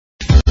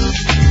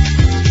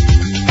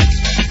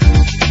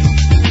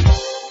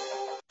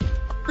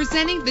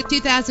Presenting the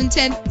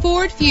 2010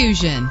 Ford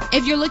Fusion.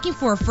 If you're looking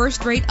for a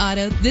first-rate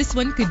auto, this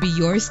one could be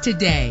yours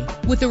today.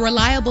 With a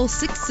reliable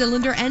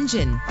 6-cylinder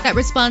engine that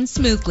responds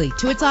smoothly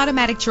to its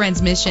automatic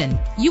transmission,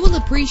 you will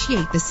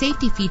appreciate the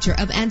safety feature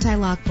of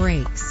anti-lock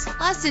brakes.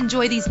 Plus,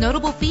 enjoy these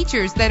notable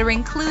features that are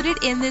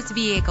included in this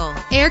vehicle: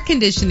 air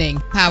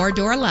conditioning, power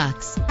door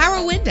locks,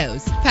 power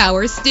windows,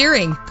 power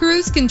steering,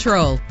 cruise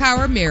control,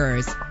 power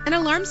mirrors, an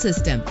alarm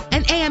system,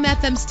 an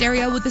AM/FM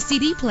stereo with a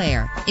CD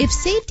player. If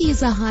safety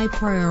is a high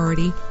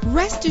priority,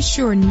 rest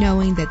assured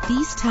knowing that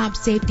these top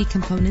safety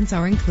components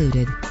are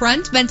included: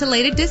 front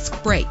ventilated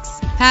disc brakes,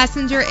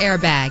 passenger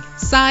airbag,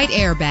 side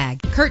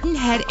airbag, curtain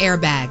head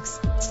airbags,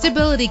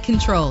 stability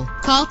control.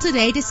 Call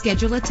today to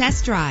schedule a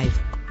test drive.